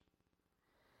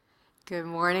Good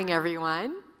morning,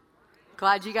 everyone.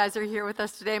 Glad you guys are here with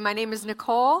us today. My name is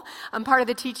Nicole. I'm part of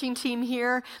the teaching team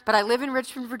here, but I live in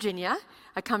Richmond, Virginia.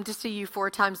 I come to see you 4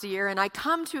 times a year, and I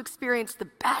come to experience the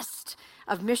best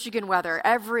of Michigan weather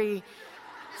every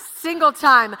single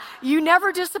time. You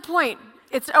never disappoint.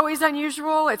 It's always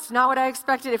unusual. It's not what I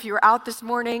expected. If you were out this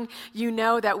morning, you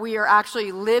know that we are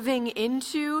actually living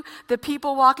into the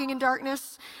people walking in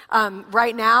darkness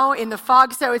right now in the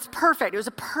fog. So it's perfect. It was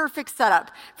a perfect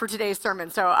setup for today's sermon.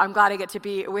 So I'm glad I get to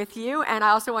be with you. And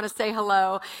I also want to say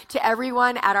hello to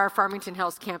everyone at our Farmington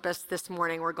Hills campus this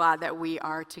morning. We're glad that we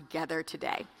are together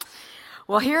today.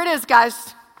 Well, here it is,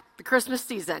 guys. The Christmas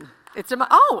season. Okay.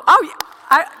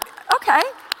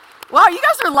 Wow, you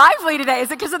guys are lively today.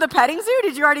 Is it because of the petting zoo?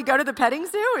 Did you already go to the petting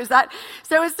zoo?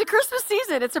 So it's the Christmas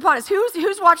season. It's upon us.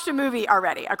 Who's watched a movie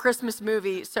already? A Christmas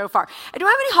movie so far? And do I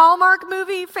have any Hallmark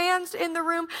movie fans in the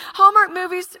room? Hallmark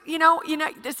movies, you know,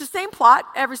 it's the same plot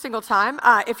every single time.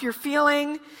 If you're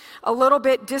feeling a little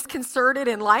bit disconcerted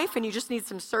in life and you just need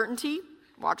some certainty,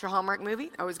 watch a Hallmark movie.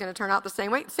 Always going to turn out the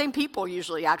same way. Same people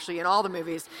usually, actually, in all the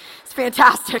movies. It's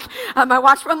fantastic. I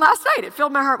watched one last night. It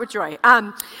filled my heart with joy.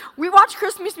 We watch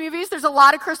Christmas movies. There's a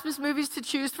lot of Christmas movies to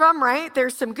choose from, right?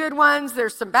 There's some good ones.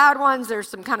 There's some bad ones. There's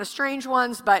some kind of strange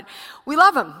ones, but we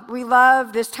love them. We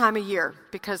love this time of year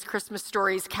because Christmas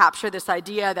stories capture this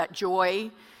idea that joy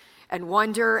and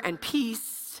wonder and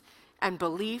peace and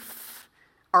belief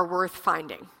are worth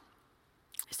finding.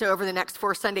 So over the next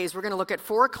 4 Sundays, we're going to look at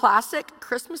 4 classic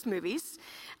Christmas movies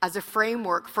as a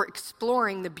framework for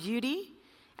exploring the beauty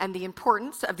and the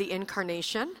importance of the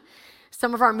incarnation.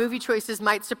 Some of our movie choices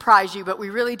might surprise you, but we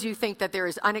really do think that there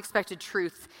is unexpected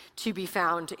truth to be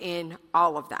found in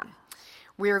all of them.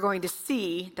 We are going to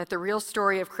see that the real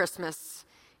story of Christmas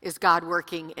is God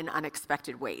working in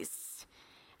unexpected ways.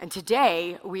 And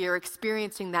today, we are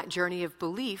experiencing that journey of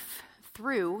belief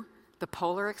through the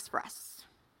Polar Express.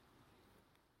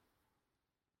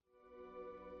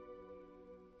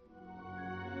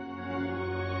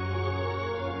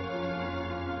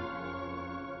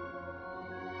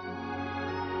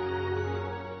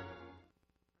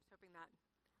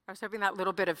 I was hoping that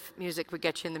little bit of music would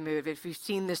get you in the mood. If you've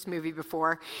seen this movie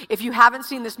before. If you haven't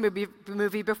seen this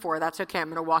movie before, that's okay. I'm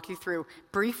going to walk you through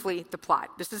briefly the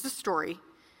plot. This is a story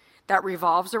that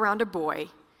revolves around a boy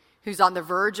who's on the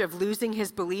verge of losing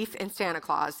his belief in Santa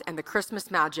Claus and the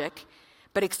Christmas magic,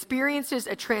 but experiences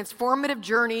a transformative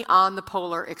journey on the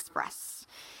Polar Express.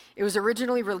 It was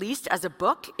originally released as a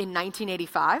book in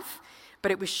 1985. But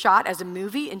it was shot as a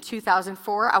movie in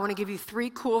 2004. I want to give you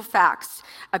 3 cool facts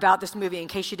about this movie in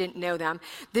case you didn't know them.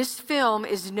 This film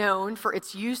is known for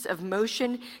its use of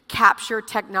motion capture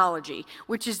technology,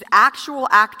 which is actual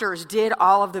actors did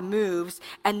all of the moves,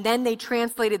 and then they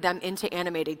translated them into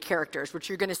animated characters, which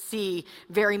you're going to see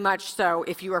very much so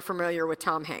if you are familiar with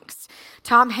Tom Hanks.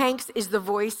 Tom Hanks is the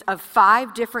voice of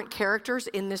 5 different characters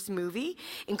in this movie,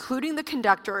 including the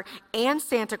conductor and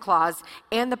Santa Claus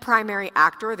and the primary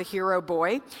actor, the hero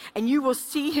boy, and you will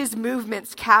see his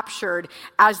movements captured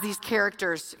as these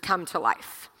characters come to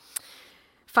life.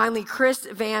 Finally, Chris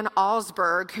Van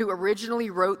Allsburg, who originally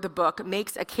wrote the book,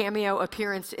 makes a cameo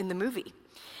appearance in the movie.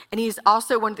 And he's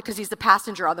also because he's the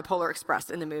passenger on the Polar Express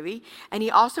in the movie, and he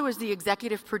also is the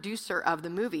executive producer of the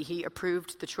movie. He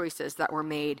approved the choices that were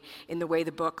made in the way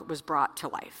the book was brought to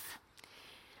life.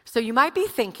 So you might be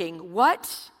thinking,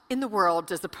 what in the world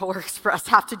does the Polar Express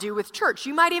have to do with church?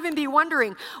 You might even be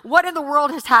wondering, what in the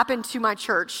world has happened to my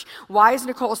church? Why is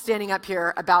Nicole standing up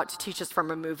here about to teach us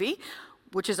from a movie?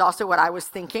 Which is also what I was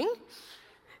thinking,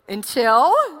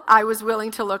 until I was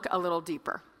willing to look a little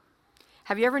deeper.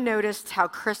 Have you ever noticed how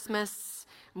Christmas,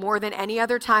 more than any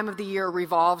other time of the year,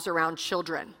 revolves around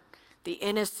children? The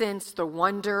innocence, the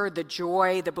wonder, the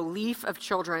joy, the belief of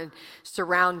children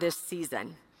surround this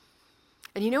season.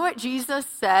 And you know what Jesus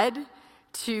said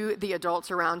to the adults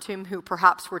around him who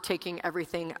perhaps were taking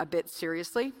everything a bit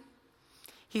seriously?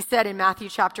 He said in Matthew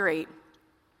chapter 8,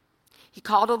 he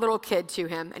called a little kid to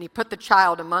him and he put the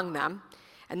child among them.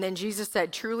 And then Jesus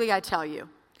said, "Truly I tell you,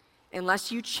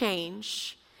 unless you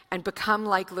change and become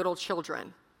like little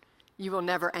children, you will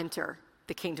never enter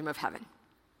the kingdom of heaven."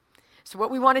 So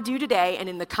what we want to do today and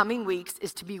in the coming weeks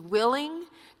is to be willing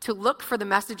to look for the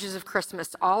messages of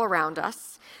Christmas all around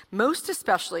us, most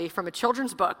especially from a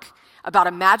children's book about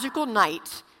a magical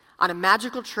night on a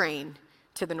magical train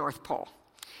to the North Pole.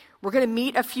 We're going to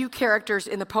meet a few characters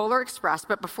in the Polar Express,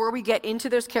 but before we get into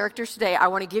those characters today, I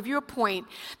want to give you a point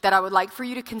that I would like for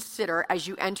you to consider as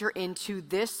you enter into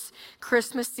this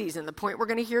Christmas season, the point we're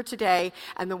going to hear today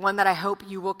and the one that I hope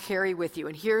you will carry with you.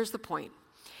 And here's the point.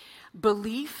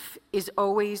 Belief is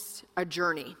always a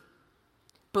journey.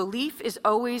 Belief is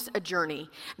always a journey,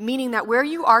 meaning that where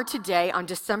you are today on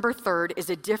December 3rd is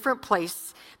a different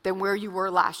place than where you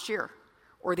were last year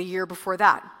or the year before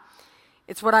that.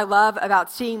 It's what I love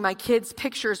about seeing my kids'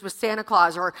 pictures with Santa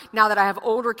Claus, or now that I have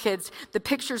older kids, the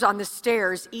pictures on the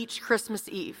stairs each Christmas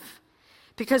Eve.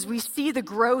 Because we see the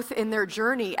growth in their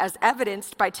journey as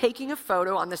evidenced by taking a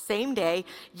photo on the same day,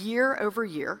 year over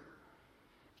year.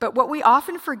 But what we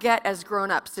often forget as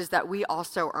grown-ups is that we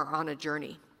also are on a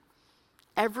journey.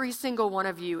 Every single one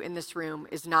of you in this room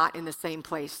is not in the same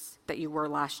place that you were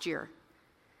last year.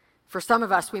 For some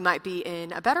of us, we might be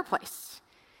in a better place.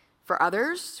 For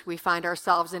others, we find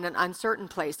ourselves in an uncertain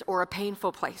place or a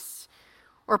painful place.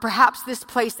 Or perhaps this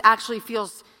place actually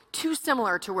feels too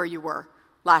similar to where you were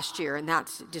last year, and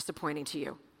that's disappointing to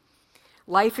you.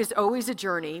 Life is always a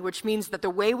journey, which means that the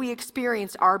way we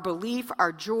experience our belief,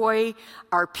 our joy,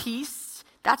 our peace,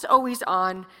 that's always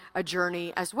on a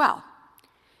journey as well.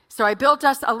 So I built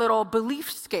us a little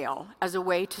belief scale as a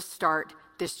way to start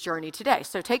this journey today.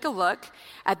 So take a look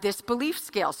at this belief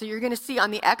scale. So you're going to see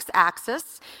on the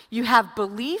x-axis, you have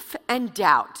belief and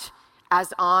doubt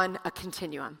as on a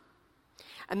continuum.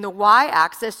 And the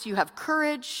y-axis, you have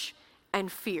courage and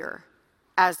fear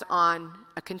as on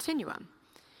a continuum.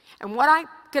 And what I'm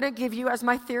going to give you as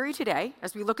my theory today,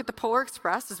 as we look at the Polar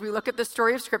Express, as we look at the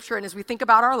story of Scripture, and as we think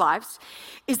about our lives,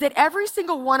 is that every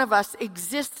single one of us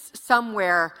exists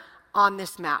somewhere on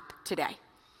this map today.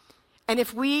 And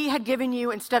if we had given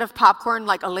you, instead of popcorn,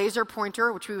 like a laser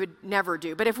pointer, which we would never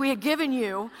do, but if we had given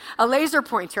you a laser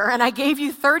pointer and I gave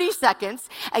you 30 seconds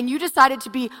and you decided to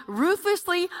be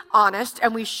ruthlessly honest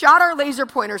and we shot our laser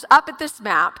pointers up at this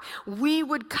map, we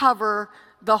would cover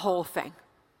the whole thing.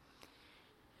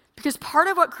 Because part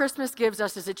of what Christmas gives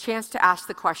us is a chance to ask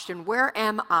the question, where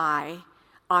am I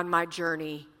on my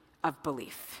journey of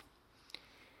belief?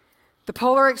 The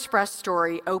Polar Express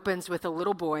story opens with a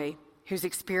little boy who's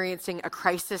experiencing a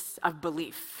crisis of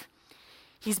belief.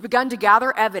 He's begun to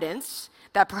gather evidence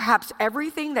that perhaps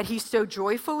everything that he so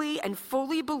joyfully and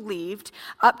fully believed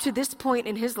up to this point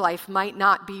in his life might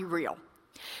not be real.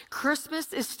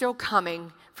 Christmas is still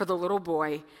coming for the little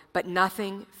boy, but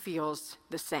nothing feels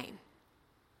the same.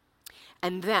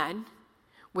 And then,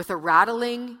 with a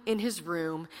rattling in his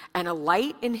room and a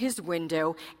light in his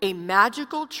window, a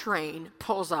magical train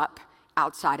pulls up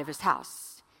outside of his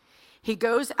house. He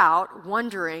goes out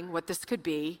wondering what this could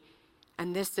be,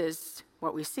 and this is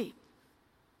what we see.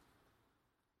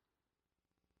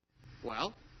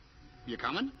 Well, you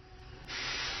coming?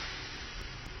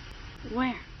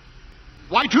 Where?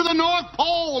 Why, to the North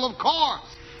Pole, of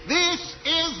course. This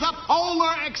is the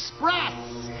Polar Express.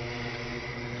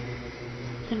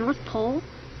 The North Pole?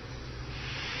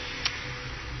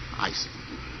 I see.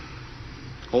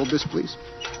 Hold this, please.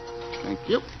 Thank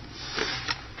you.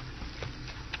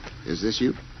 Is this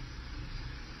you?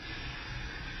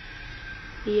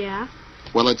 Yeah.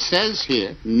 Well, it says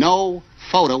here, no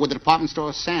photo with the department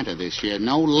store Santa this year.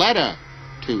 No letter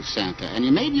to Santa. And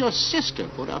you made your sister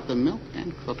put out the milk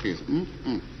and cookies.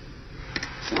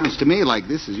 Sounds to me like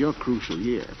this is your crucial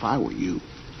year. If I were you,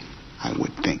 I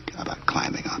would think about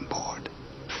climbing on board.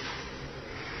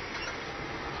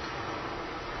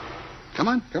 Come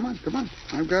on.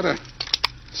 I've got a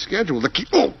schedule to keep...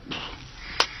 Oh!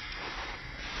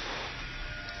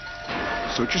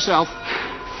 Suit yourself.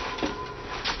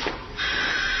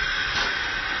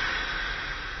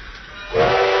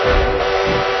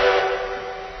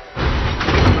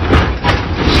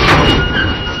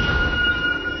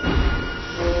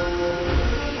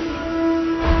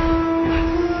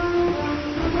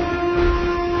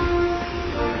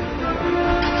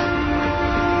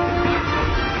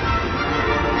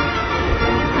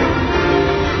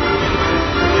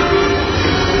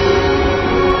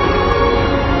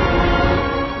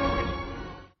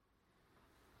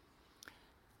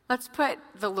 Let's put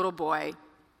the little boy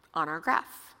on our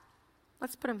graph.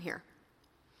 Let's put him here.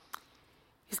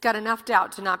 He's got enough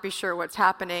doubt to not be sure what's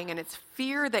happening, and it's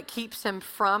fear that keeps him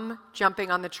from jumping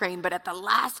on the train. But at the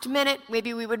last minute,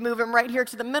 maybe we would move him right here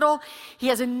to the middle. He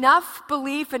has enough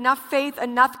belief, enough faith,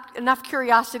 enough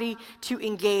curiosity to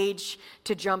engage,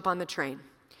 to jump on the train.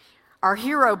 Our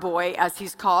hero boy, as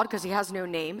he's called, because he has no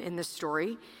name in this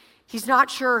story, he's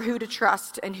not sure who to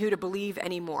trust and who to believe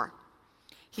anymore.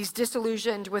 He's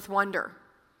disillusioned with wonder.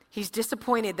 He's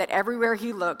disappointed that everywhere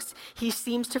he looks, he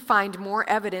seems to find more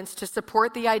evidence to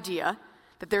support the idea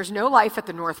that there's no life at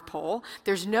the North Pole,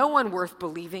 there's no one worth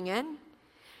believing in,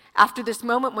 After this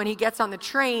moment, when he gets on the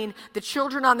train, the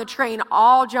children on the train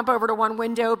all jump over to one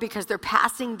window because they're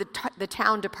passing the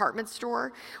town department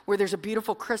store where there's a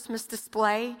beautiful Christmas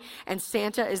display and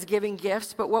Santa is giving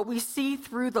gifts. But what we see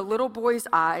through the little boy's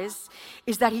eyes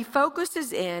is that he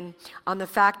focuses in on the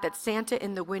fact that Santa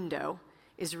in the window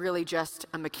is really just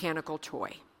a mechanical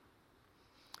toy.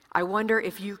 I wonder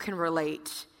if you can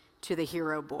relate to the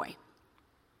hero boy.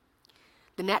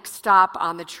 The next stop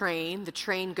on the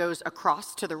train goes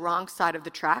across to the wrong side of the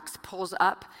tracks, pulls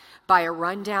up by a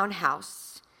rundown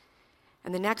house,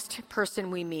 and the next person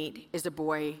we meet is a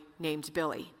boy named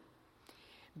Billy.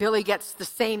 Billy gets the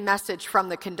same message from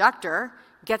the conductor,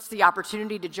 gets the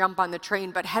opportunity to jump on the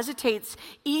train, but hesitates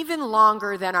even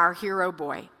longer than our hero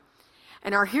boy.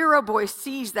 And our hero boy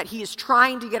sees that he is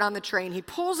trying to get on the train. He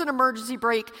pulls an emergency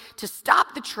brake to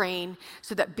stop the train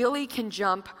so that Billy can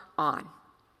jump on.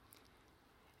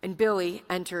 And Billy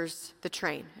enters the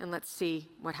train, and let's see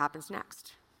what happens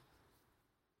next.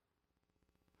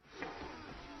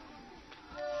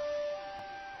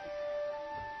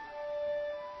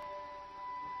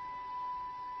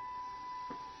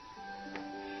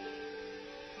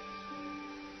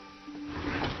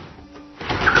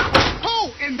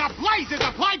 Who in the blazes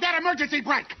applied that emergency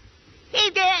brake?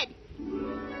 He did.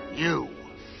 You.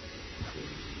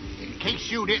 In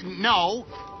case you didn't know,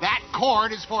 that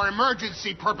cord is for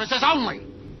emergency purposes only.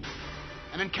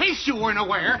 And in case you weren't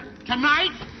aware,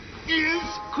 tonight is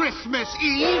Christmas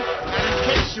Eve. And in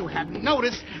case you hadn't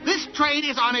noticed, this train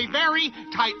is on a very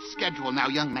tight schedule. Now,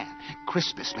 young man,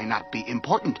 Christmas may not be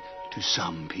important to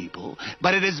some people,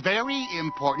 but it is very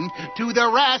important to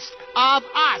the rest of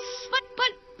us. But,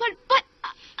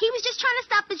 he was just trying to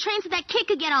stop the train so that kid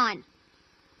could get on.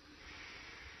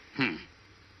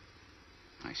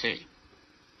 I see.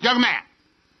 Young man,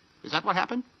 is that what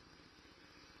happened?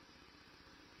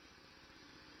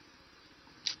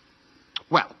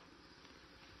 Well,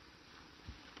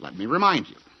 let me remind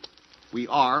you, we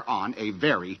are on a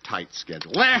very tight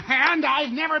schedule. And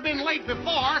I've never been late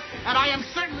before, and I am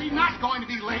certainly not going to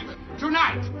be late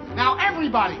tonight. Now,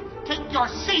 everybody, take your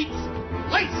seats,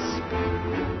 please.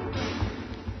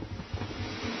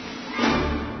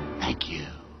 Thank you.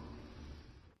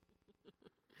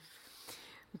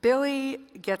 Billy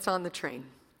gets on the train.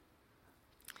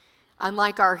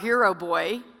 Unlike our hero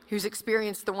boy, who's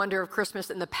experienced the wonder of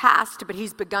Christmas in the past, but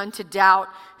he's begun to doubt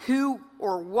who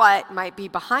or what might be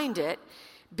behind it,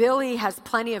 Billy has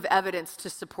plenty of evidence to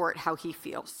support how he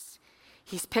feels.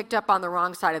 He's picked up on the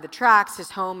wrong side of the tracks.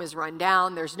 His home is run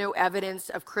down. There's no evidence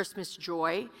of Christmas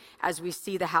joy as we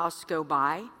see the house go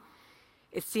by.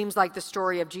 It seems like the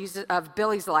story of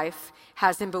Billy's life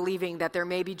has him believing that there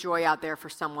may be joy out there for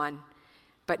someone,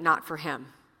 but not for him.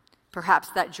 Perhaps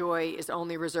that joy is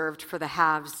only reserved for the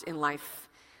haves in life,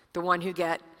 the one who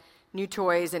get new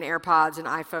toys and AirPods and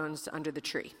iPhones under the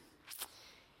tree.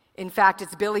 In fact,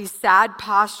 it's Billy's sad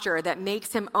posture that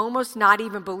makes him almost not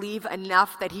even believe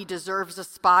enough that he deserves a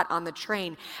spot on the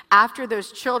train. After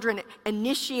those children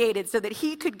initiated so that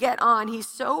he could get on, he's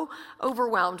so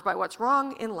overwhelmed by what's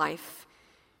wrong in life,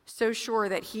 so sure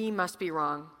that he must be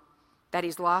wrong, that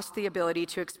he's lost the ability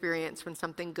to experience when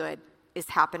something good is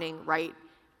happening right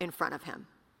in front of him.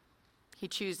 He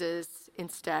chooses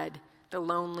instead the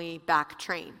lonely back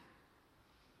train.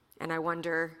 And I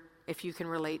wonder if you can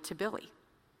relate to Billy.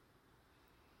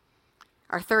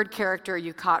 Our third character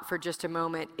you caught for just a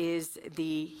moment is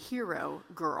the hero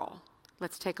girl.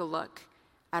 Let's take a look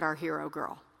at our hero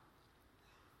girl.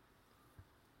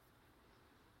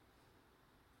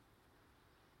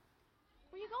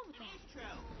 Where you going with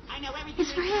that? I know everything.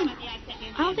 It's for him.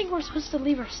 I don't think we're supposed to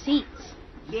leave our seats.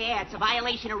 Yeah, it's a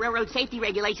violation of railroad safety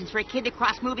regulations for a kid to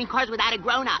cross moving cars without a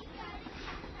grown-up.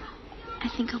 I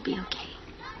think he'll be okay.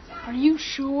 Are you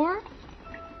sure?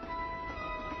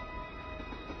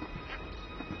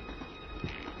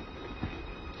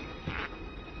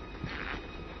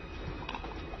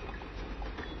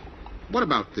 What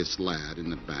about this lad in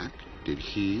the back? Did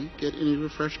he get any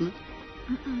refreshment?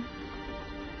 Mm-mm.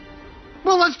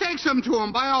 Well, let's take some to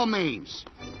him, by all means.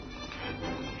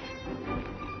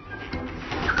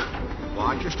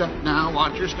 Watch your step now,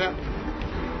 watch your step.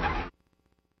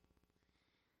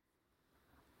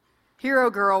 Hero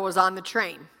girl was on the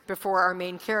train before our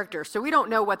main character, so we don't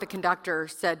know what the conductor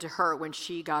said to her when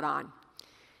she got on.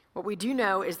 What we do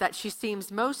know is that she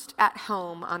seems most at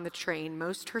home on the train,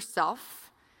 most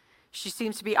herself. She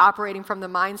seems to be operating from the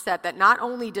mindset that not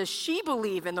only does she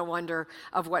believe in the wonder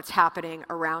of what's happening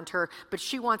around her, but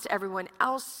she wants everyone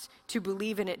else to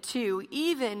believe in it too,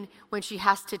 even when she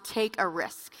has to take a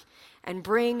risk and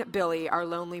bring Billy, our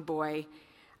lonely boy,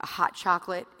 a hot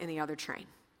chocolate in the other train.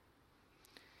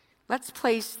 Let's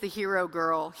place the hero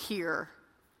girl here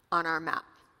on our map.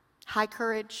 High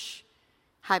courage,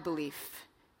 high belief.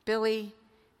 Billy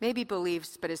maybe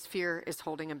believes, but his fear is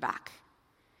holding him back.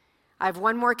 I have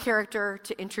one more character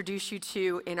to introduce you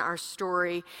to in our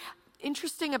story.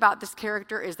 Interesting about this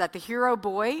character is that the hero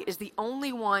boy is the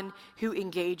only one who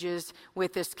engages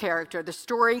with this character. The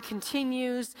story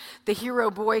continues. The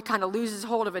hero boy kind of loses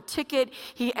hold of a ticket.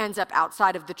 He ends up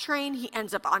outside of the train. He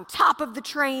ends up on top of the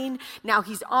train. Now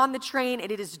he's on the train,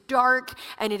 and it is dark,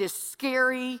 and it is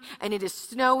scary, and it is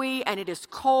snowy, and it is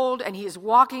cold, and he is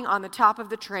walking on the top of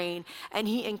the train, and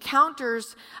he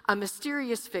encounters a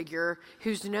mysterious figure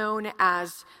who's known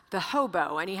as the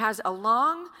hobo, and he has a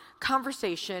long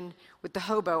conversation with the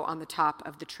hobo on the top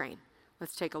of the train.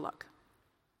 Let's take a look.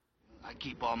 I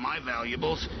keep all my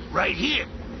valuables right here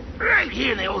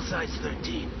in the old size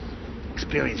 13.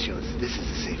 Experience shows this is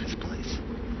the safest place.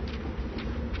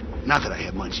 Not that I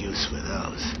have much use for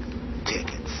those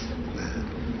tickets.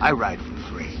 I ride for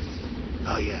free.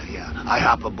 Oh yeah. I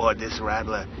hop aboard this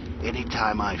rattler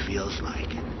anytime I feels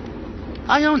like it.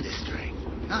 I own this train.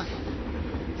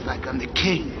 It's like I'm the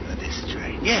king of this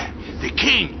train. Yeah, the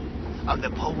king of the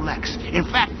Polex. In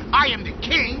fact, I am the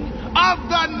king of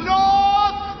the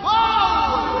North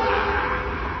Pole!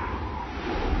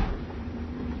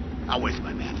 Now, where's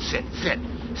my man? Sit.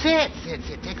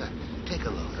 Take a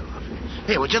load off.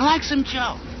 Here, would you like some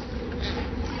Joe?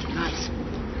 Nice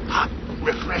hot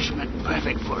refreshment,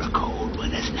 perfect for a cold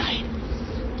winter's night.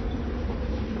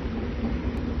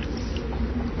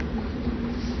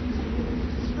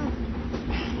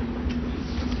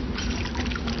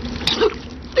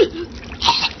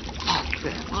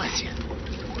 Bless you.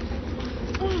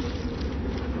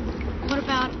 What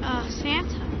about,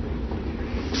 Santa?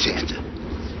 Santa?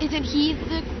 Isn't he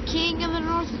the king of the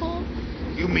North Pole?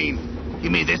 You mean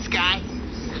this guy?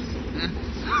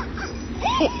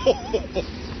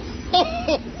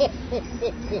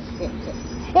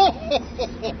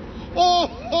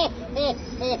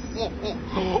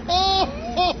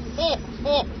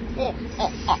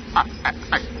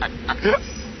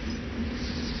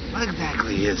 What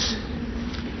exactly is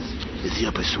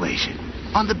your persuasion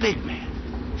on the big man,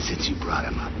 since you brought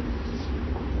him up?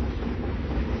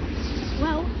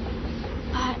 Well,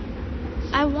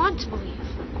 I want to believe.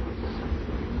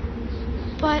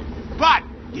 But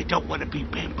You don't want to be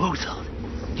bamboozled.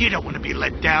 You don't want to be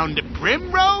led down the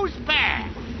primrose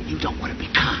path. You don't want to be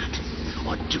conned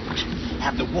or duped.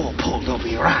 Have the wool pulled over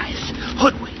your eyes.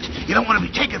 Hoodwinked. You don't want to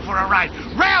be taken for a ride.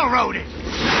 Railroaded.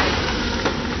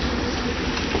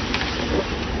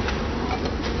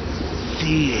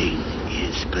 Seeing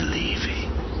is believing.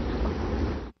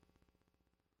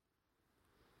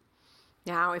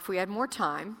 Now, if we had more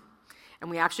time, and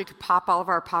we actually could pop all of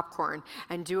our popcorn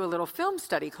and do a little film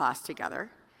study class together,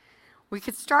 we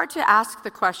could start to ask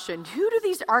the question, who do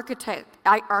these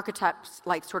archetypes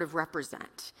like sort of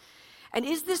represent? And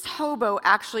is this hobo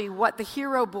actually what the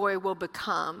hero boy will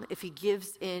become if he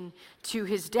gives in to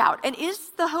his doubt? And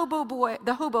is the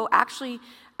hobo actually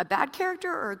a bad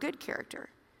character or a good character?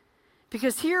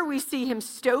 Because here we see him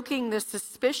stoking the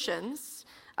suspicions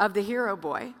of the hero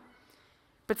boy.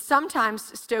 But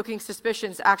sometimes stoking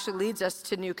suspicions actually leads us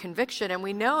to new conviction, and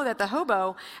we know that the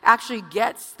hobo actually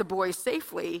gets the boy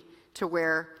safely to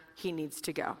where he needs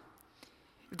to go.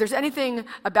 If there's anything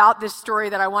about this story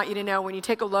that I want you to know, when you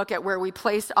take a look at where we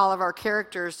place all of our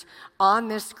characters on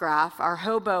this graph, our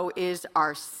hobo is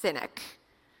our cynic.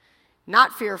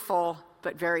 Not fearful,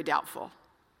 but very doubtful.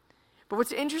 But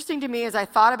what's interesting to me as I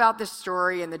thought about this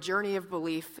story and the journey of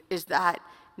belief is that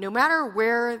no matter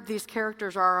where these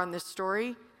characters are on this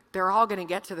story, they're all going to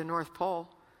get to the North Pole.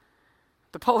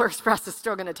 The Polar Express is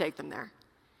still going to take them there.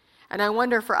 And I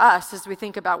wonder for us, as we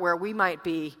think about where we might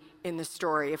be in the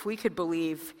story, if we could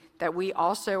believe that we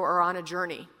also are on a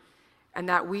journey and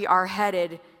that we are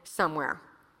headed somewhere.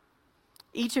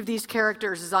 Each of these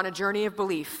characters is on a journey of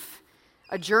belief,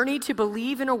 a journey to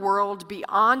believe in a world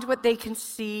beyond what they can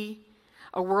see,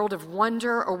 a world of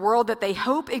wonder, a world that they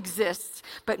hope exists,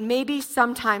 but maybe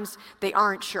sometimes they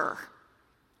aren't sure.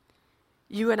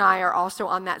 You and I are also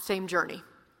on that same journey,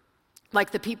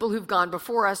 like the people who've gone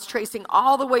before us, tracing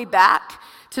all the way back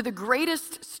to the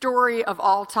greatest story of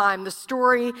all time, the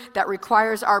story that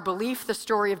requires our belief, the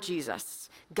story of Jesus,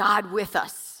 God with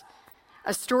us,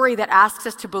 a story that asks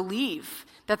us to believe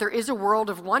that there is a world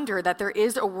of wonder, that there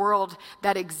is a world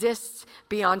that exists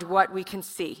beyond what we can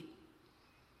see.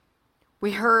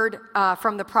 We heard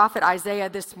from the prophet Isaiah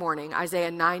this morning,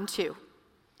 Isaiah 9:2.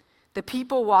 The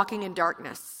people walking in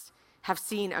darkness have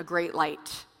seen a great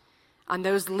light. On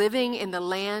those living in the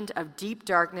land of deep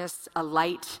darkness, a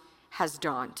light has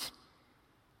dawned.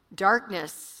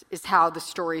 Darkness is how the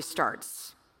story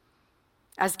starts.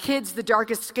 As kids, the dark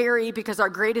is scary because our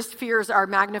greatest fears are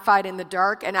magnified in the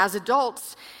dark. And as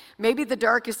adults, maybe the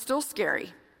dark is still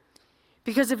scary.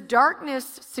 Because if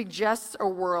darkness suggests a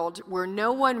world where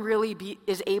no one really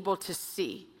is able to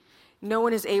see, no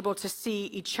one is able to see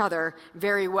each other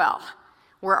very well,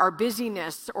 where our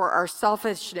busyness or our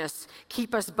selfishness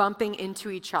keep us bumping into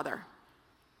each other.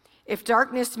 If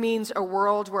darkness means a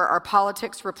world where our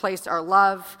politics replace our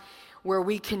love, where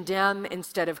we condemn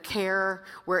instead of care,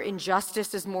 where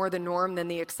injustice is more the norm than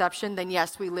the exception, then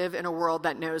yes, we live in a world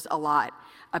that knows a lot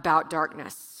about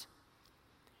darkness.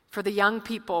 For the young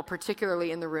people,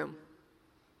 particularly in the room,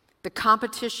 the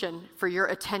competition for your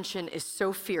attention is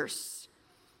so fierce.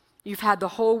 You've had the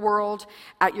whole world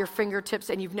at your fingertips,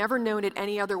 and you've never known it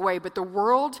any other way, but the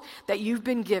world that you've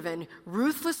been given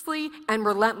ruthlessly and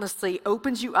relentlessly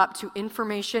opens you up to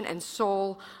information and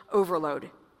soul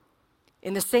overload.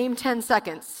 In the same 10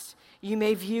 seconds, you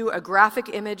may view a graphic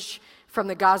image from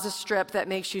the Gaza Strip that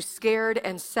makes you scared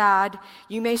and sad.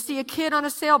 You may see a kid on a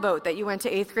sailboat that you went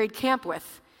to 8th grade camp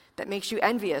with that makes you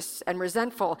envious and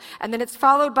resentful, and then it's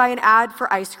followed by an ad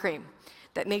for ice cream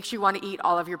that makes you want to eat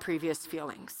all of your previous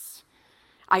feelings.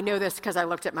 I know this because I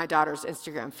looked at my daughter's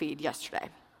Instagram feed yesterday.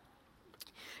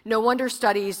 No wonder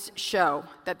studies show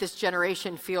that this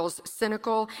generation feels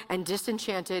cynical and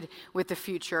disenchanted with the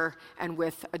future and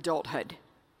with adulthood.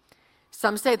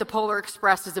 Some say the Polar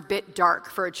Express is a bit dark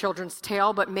for a children's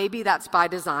tale, but maybe that's by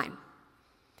design.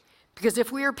 Because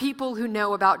if we are people who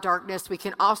know about darkness, we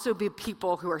can also be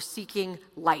people who are seeking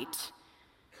light.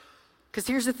 Because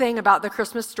here's the thing about the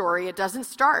Christmas story, it doesn't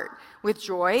start with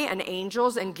joy and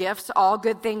angels and gifts, all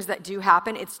good things that do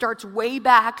happen. It starts way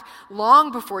back, long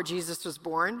before Jesus was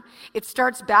born. It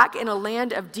starts back in a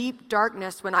land of deep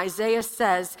darkness when Isaiah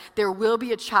says there will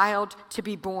be a child to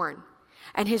be born,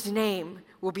 and his name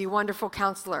will be Wonderful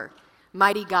Counselor,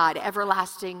 Mighty God,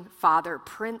 Everlasting Father,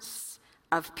 Prince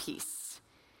of Peace.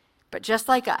 But just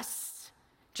like us,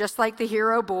 just like the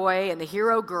hero boy and the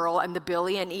hero girl and the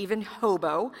Billy and even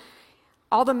Hobo,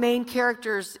 all the main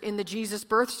characters in the Jesus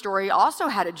birth story also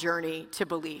had a journey to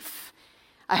belief.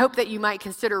 I hope that you might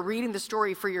consider reading the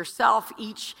story for yourself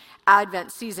each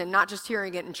Advent season, not just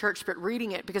hearing it in church, but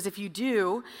reading it, because if you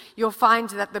do, you'll find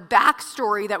that the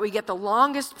backstory that we get the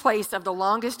longest place of the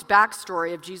longest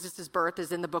backstory of Jesus' birth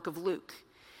is in the book of Luke.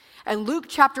 And Luke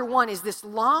chapter 1 is this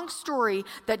long story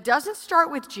that doesn't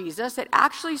start with Jesus. It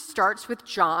actually starts with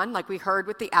John, like we heard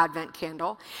with the Advent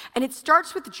candle. And it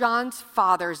starts with John's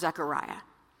father, Zechariah.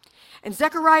 And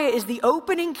Zechariah is the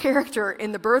opening character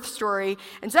in the birth story.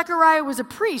 And Zechariah was a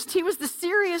priest. He was the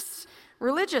serious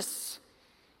religious.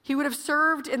 He would have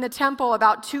served in the temple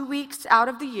about 2 weeks out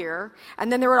of the year.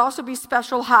 And then there would also be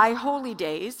special high holy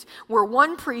days where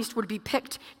one priest would be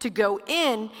picked to go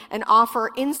in and offer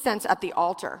incense at the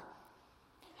altar.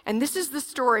 And this is the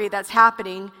story that's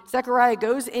happening. Zechariah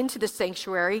goes into the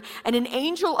sanctuary, and an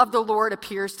angel of the Lord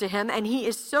appears to him, and he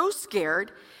is so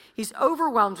scared, he's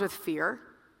overwhelmed with fear.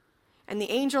 And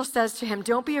the angel says to him,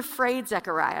 "Don't be afraid,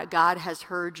 Zechariah. God has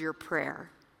heard your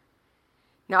prayer."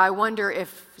 Now, I wonder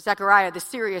if Zechariah, the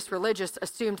serious religious,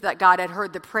 assumed that God had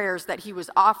heard the prayers that he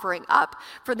was offering up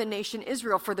for the nation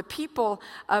Israel, for the people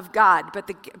of God.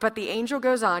 But the angel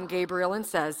goes on, Gabriel, and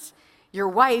says, "Your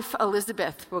wife,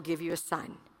 Elizabeth, will give you a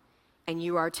son, and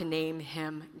you are to name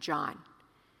him John."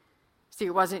 See,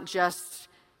 it wasn't just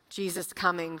Jesus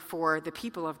coming for the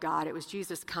people of God. It was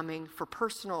Jesus coming for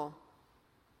personal,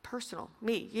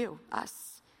 me, you,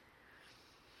 us.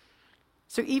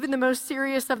 So even the most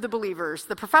serious of the believers,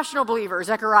 the professional believer,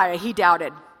 Zechariah, he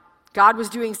doubted. God was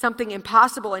doing something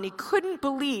impossible, and he couldn't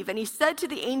believe. And he said to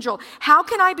the angel, "How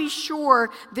can I be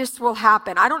sure this will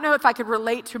happen?" I don't know if I could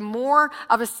relate to more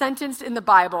of a sentence in the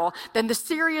Bible than the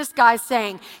serious guy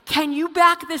saying, "Can you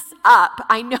back this up?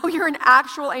 I know you're an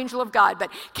actual angel of God,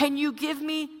 but can you give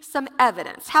me some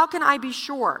evidence? How can I be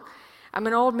sure? I'm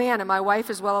an old man, and my wife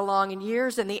is well along in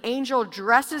years." And the angel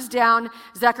dresses down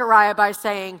Zechariah by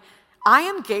saying, "I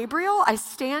am Gabriel. I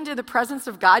stand in the presence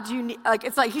of God. Do you need,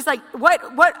 he's like,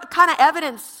 what kind of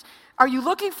evidence are you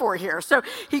looking for here?" So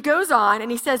he goes on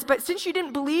and he says, "But since you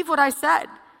didn't believe what I said,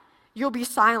 you'll be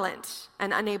silent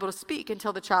and unable to speak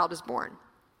until the child is born.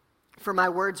 For my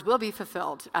words will be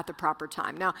fulfilled at the proper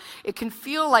time." Now, it can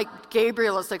feel like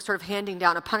Gabriel is like sort of handing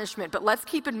down a punishment, but let's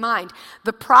keep in mind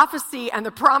the prophecy and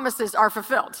the promises are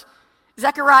fulfilled.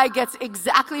 Zechariah gets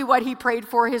exactly what he prayed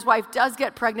for. His wife does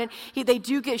get pregnant.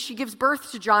 She gives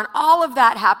birth to John. All of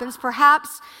that happens.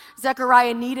 Perhaps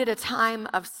Zechariah needed a time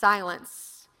of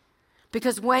silence,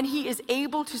 because when he is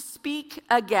able to speak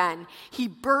again, he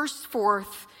bursts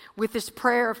forth with this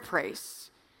prayer of praise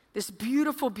This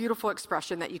beautiful, beautiful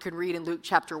expression that you can read in Luke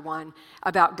chapter 1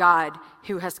 about God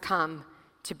who has come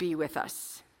to be with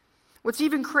us. What's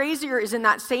even crazier is in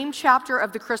that same chapter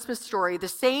of the Christmas story, the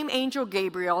same angel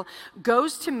Gabriel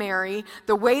goes to Mary.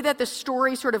 The way that the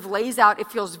story sort of lays out,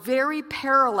 it feels very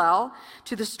parallel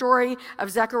to the story of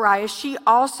Zechariah. She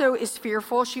also is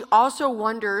fearful. She also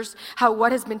wonders how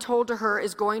what has been told to her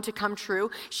is going to come true.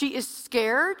 She is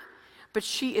scared, but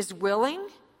she is willing,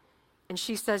 and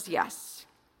she says yes.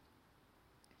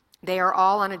 They are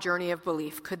all on a journey of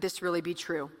belief. Could this really be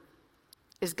true?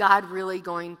 Is God really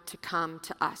going to come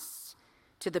to us,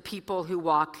 to the people who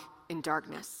walk in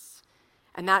darkness?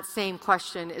 And that same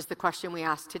question is the question we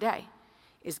ask today.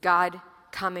 Is God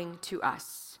coming to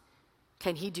us?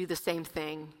 Can he do the same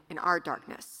thing in our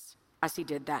darkness as he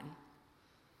did then?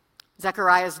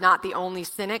 Zechariah is not the only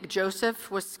cynic.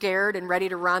 Joseph was scared and ready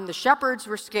to run. The shepherds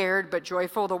were scared but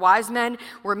joyful. The wise men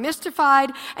were mystified.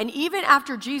 And even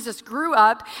after Jesus grew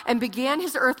up and began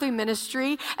his earthly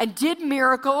ministry and did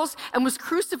miracles and was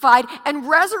crucified and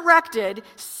resurrected,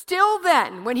 still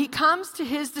then, when he comes to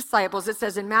his disciples, it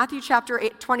says in Matthew chapter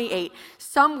 28,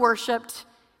 some worshiped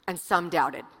and some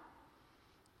doubted.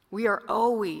 We are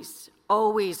always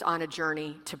on a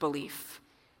journey to belief.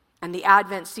 And the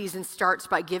Advent season starts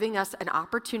by giving us an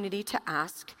opportunity to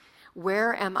ask,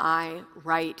 where am I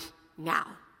right now?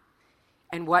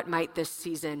 And what might this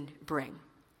season bring?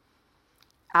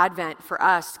 Advent for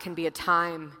us can be a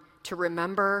time to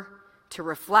remember, to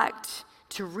reflect,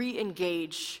 to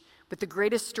re-engage with the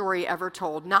greatest story ever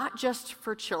told, not just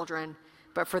for children,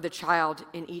 but for the child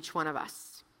in each one of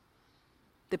us.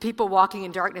 The people walking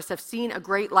in darkness have seen a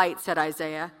great light, said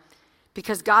Isaiah,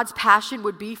 because God's passion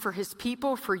would be for his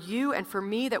people, for you and for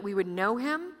me, that we would know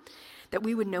him, that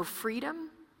we would know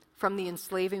freedom from the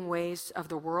enslaving ways of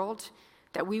the world,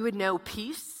 that we would know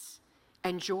peace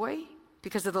and joy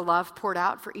because of the love poured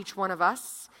out for each one of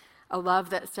us, a love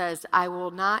that says, I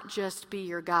will not just be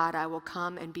your God, I will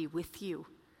come and be with you.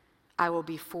 I will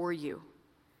be for you.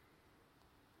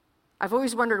 I've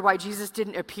always wondered why Jesus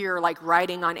didn't appear like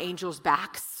riding on angels'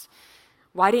 backs.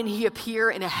 Why didn't he appear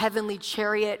in a heavenly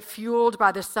chariot fueled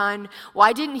by the sun?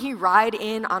 Why didn't he ride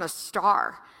in on a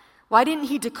star? Why didn't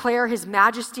he declare his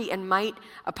majesty and might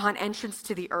upon entrance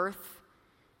to the earth?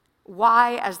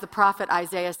 Why, as the prophet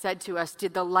Isaiah said to us,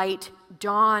 did the light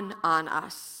dawn on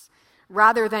us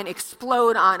rather than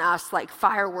explode on us like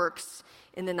fireworks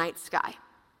in the night sky?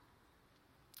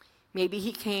 Maybe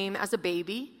he came as a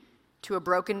baby to a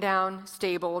broken down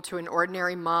stable, to an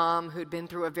ordinary mom who'd been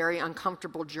through a very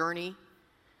uncomfortable journey.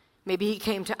 Maybe he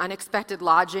came to unexpected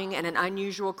lodging and an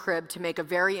unusual crib to make a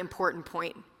very important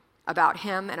point about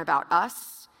him and about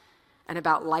us and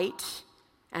about light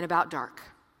and about dark.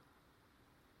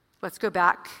 Let's go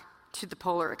back to the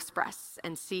Polar Express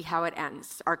and see how it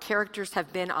ends. Our characters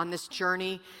have been on this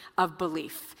journey of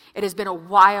belief. It has been a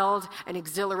wild and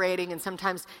exhilarating and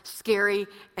sometimes scary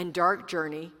and dark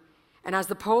journey. And as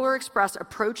the Polar Express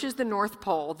approaches the North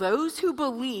Pole, those who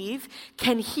believe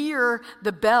can hear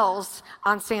the bells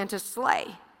on Santa's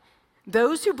sleigh.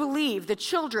 Those who believe, the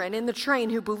children in the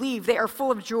train who believe, they are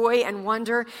full of joy and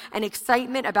wonder and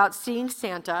excitement about seeing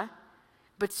Santa.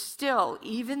 But still,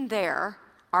 even there,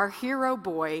 our hero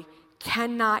boy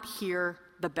cannot hear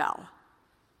the bell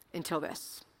until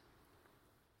this.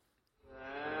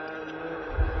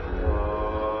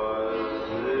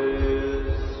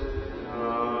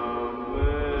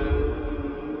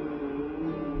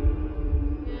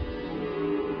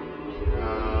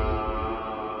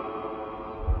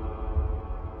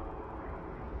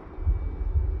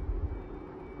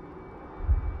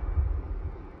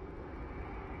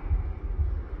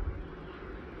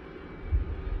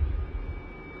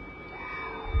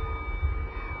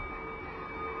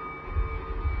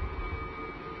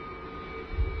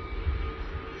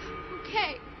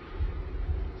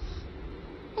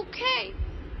 Okay.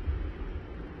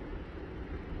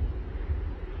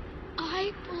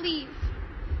 I believe.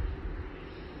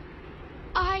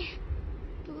 I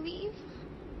believe.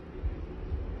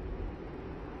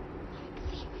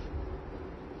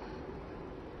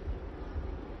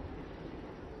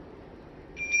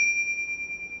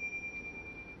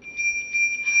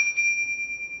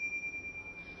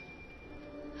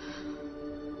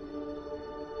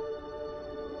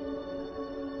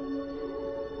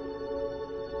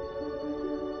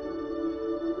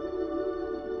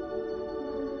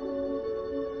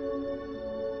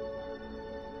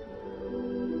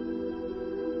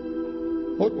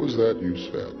 What was that you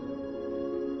said?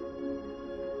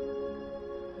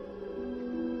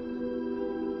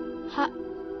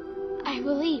 I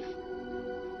believe.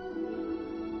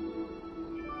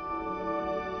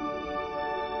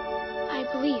 I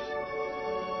believe.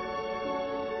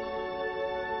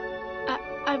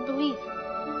 I believe.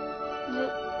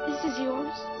 This is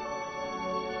yours?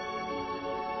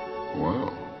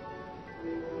 Well,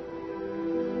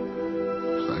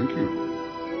 thank you.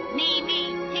 Me.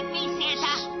 Pick me,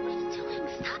 Santa. What are you doing?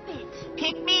 Stop it.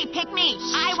 Pick me.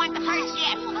 I want the first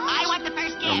gift. I want the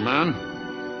first gift. Young man,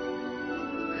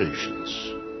 patience.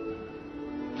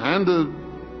 And a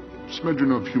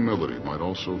smidgen of humility might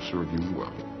also serve you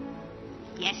well.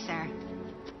 Yes, sir.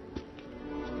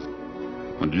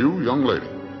 And you, young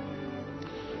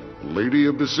lady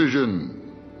of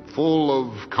decision, full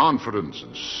of confidence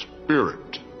and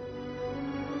spirit.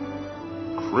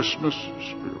 Christmas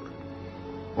spirit.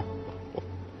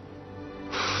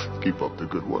 Keep up the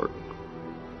good work.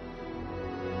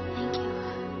 Thank you.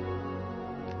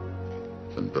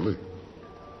 And Billy.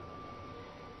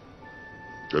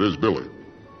 It is Billy.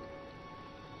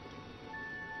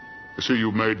 I see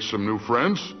you made some new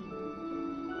friends.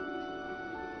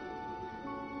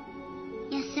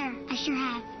 Yes, sir. I sure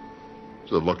have.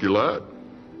 He's a lucky lad.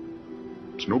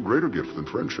 It's no greater gift than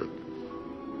friendship.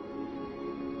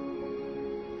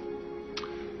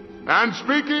 And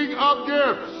speaking of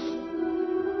gifts,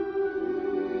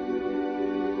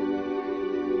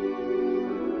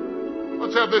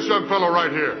 let's have this young fellow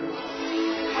right here.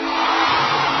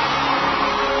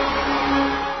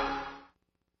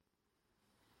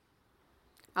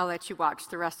 I'll let you watch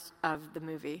the rest of the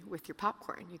movie with your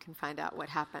popcorn. You can find out what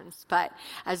happens. But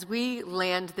as we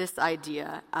land this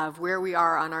idea of where we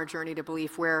are on our journey to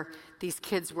belief, where these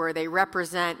kids were, they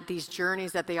represent these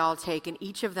journeys that they all take, and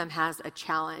each of them has a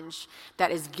challenge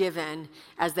that is given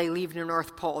as they leave the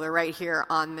North Pole. They're right here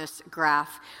on this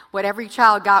graph. What every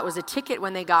child got was a ticket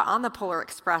when they got on the Polar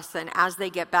Express, and as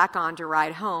they get back on to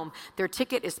ride home, their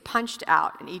ticket is punched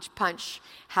out, and each punch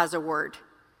has a word.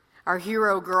 Our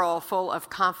hero girl, full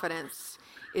of confidence,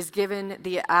 is given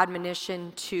the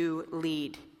admonition to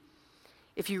lead.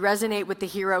 If you resonate with the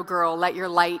hero girl, let your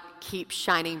light keep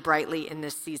shining brightly in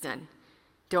this season.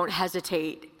 Don't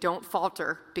hesitate, don't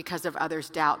falter because of others'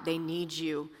 doubt. They need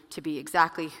you to be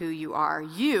exactly who you are.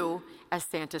 You, as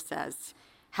Santa says,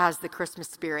 has the Christmas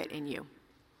spirit in you.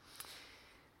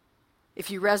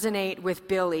 If you resonate with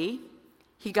Billy,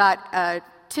 he got a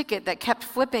ticket that kept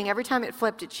flipping. Every time it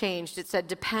flipped, it changed. It said,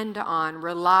 depend on,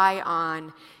 rely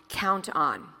on, count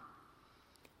on.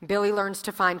 Billy learns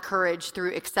to find courage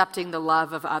through accepting the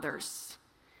love of others.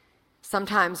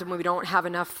 Sometimes when we don't have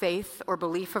enough faith or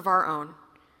belief of our own,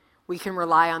 we can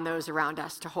rely on those around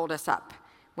us to hold us up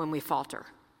when we falter.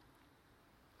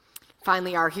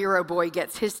 Finally, our hero boy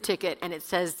gets his ticket and it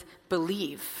says,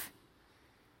 believe.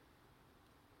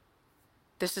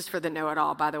 This is for the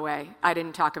know-it-all, by the way. I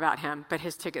didn't talk about him, but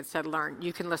his ticket said learn.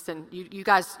 You can listen. You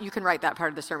guys, you can write that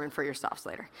part of the sermon for yourselves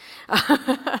later.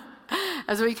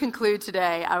 As we conclude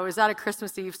today, I was at a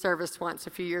Christmas Eve service once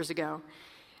a few years ago,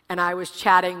 and I was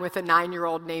chatting with a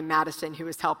 9-year-old named Madison who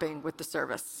was helping with the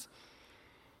service.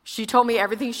 She told me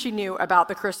everything she knew about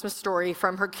the Christmas story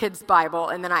from her kid's Bible,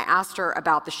 and then I asked her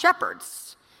about the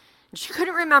shepherds. And she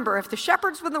couldn't remember if the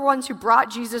shepherds were the ones who brought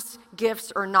Jesus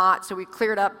gifts or not, so we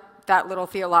cleared up that little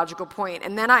theological point.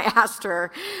 And then I asked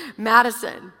her,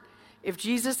 Madison, if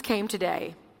Jesus came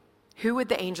today, who would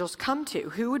the angels come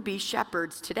to? Who would be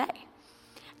shepherds today?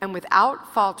 And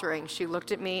without faltering, she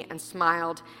looked at me and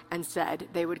smiled and said,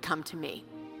 they would come to me.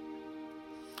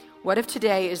 What if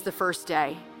today is the first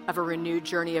day of a renewed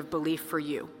journey of belief for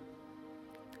you?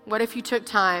 What if you took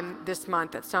time this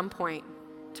month at some point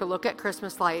to look at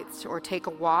Christmas lights or take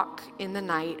a walk in the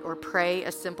night or pray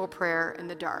a simple prayer in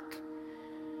the dark?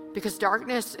 Because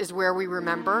darkness is where we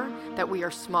remember that we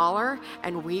are smaller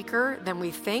and weaker than we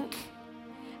think.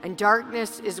 And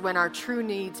darkness is when our true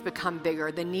needs become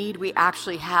bigger, the need we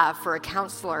actually have for a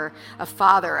counselor, a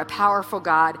father, a powerful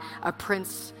God, a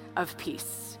Prince of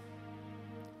Peace.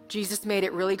 Jesus made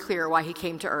it really clear why he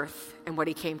came to earth and what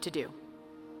he came to do.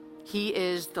 He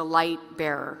is the light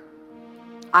bearer.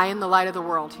 I am the light of the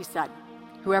world, he said.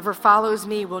 Whoever follows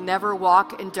me will never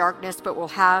walk in darkness, but will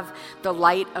have the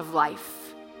light of life.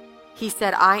 He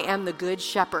said, I am the good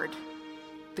shepherd.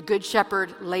 The good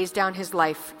shepherd lays down his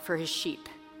life for his sheep.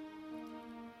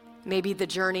 Maybe the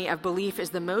journey of belief is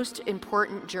the most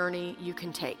important journey you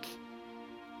can take.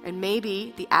 And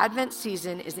maybe the Advent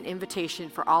season is an invitation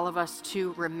for all of us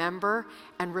to remember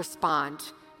and respond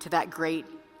to that great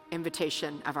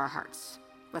invitation of our hearts.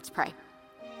 Let's pray.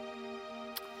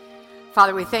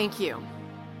 Father, we thank you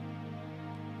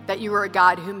that you are a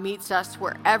God who meets us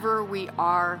wherever we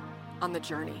are on the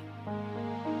journey.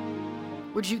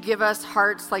 Would you give us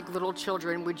hearts like little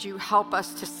children? Would you help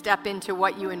us to step into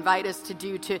what you invite us to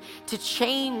do, to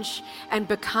change and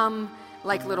become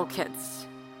like little kids?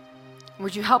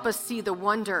 Would you help us see the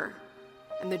wonder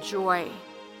and the joy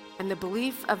and the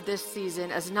belief of this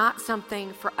season as not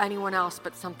something for anyone else,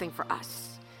 but something for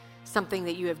us, something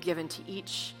that you have given to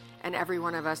each and every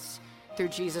one of us through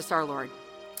Jesus our Lord.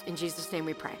 In Jesus' name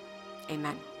we pray.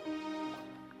 Amen.